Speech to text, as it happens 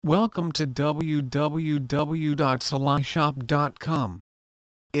Welcome to www.salishop.com.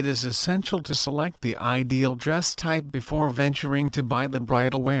 It is essential to select the ideal dress type before venturing to buy the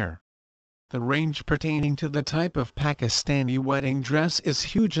bridal wear. The range pertaining to the type of Pakistani wedding dress is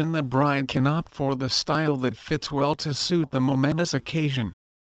huge, and the bride can opt for the style that fits well to suit the momentous occasion.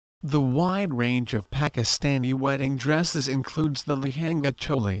 The wide range of Pakistani wedding dresses includes the lehenga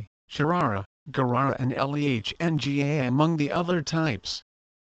choli, sharara, garara and lehenga among the other types.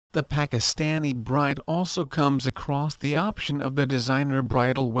 The Pakistani bride also comes across the option of the designer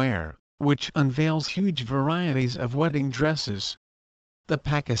bridal wear, which unveils huge varieties of wedding dresses. The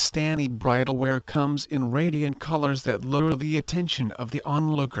Pakistani bridal wear comes in radiant colors that lure the attention of the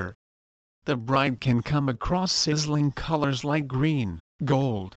onlooker. The bride can come across sizzling colors like green,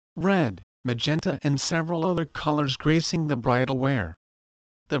 gold, red, magenta and several other colors gracing the bridal wear.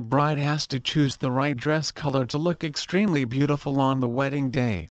 The bride has to choose the right dress color to look extremely beautiful on the wedding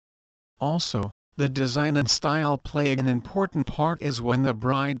day. Also, the design and style play an important part as when the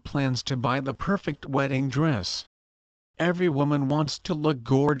bride plans to buy the perfect wedding dress. Every woman wants to look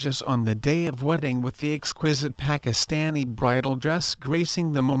gorgeous on the day of wedding, with the exquisite Pakistani bridal dress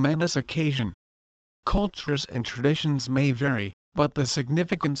gracing the momentous occasion. Cultures and traditions may vary, but the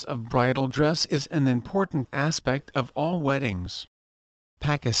significance of bridal dress is an important aspect of all weddings.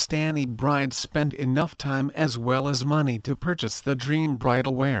 Pakistani brides spend enough time as well as money to purchase the dream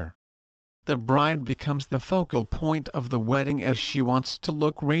bridal wear. The bride becomes the focal point of the wedding as she wants to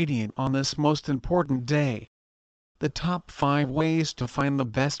look radiant on this most important day. The top 5 ways to find the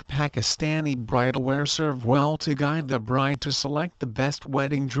best Pakistani bridal wear serve well to guide the bride to select the best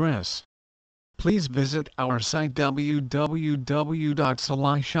wedding dress. Please visit our site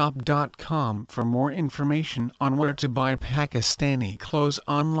www.salishop.com for more information on where to buy Pakistani clothes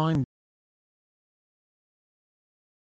online.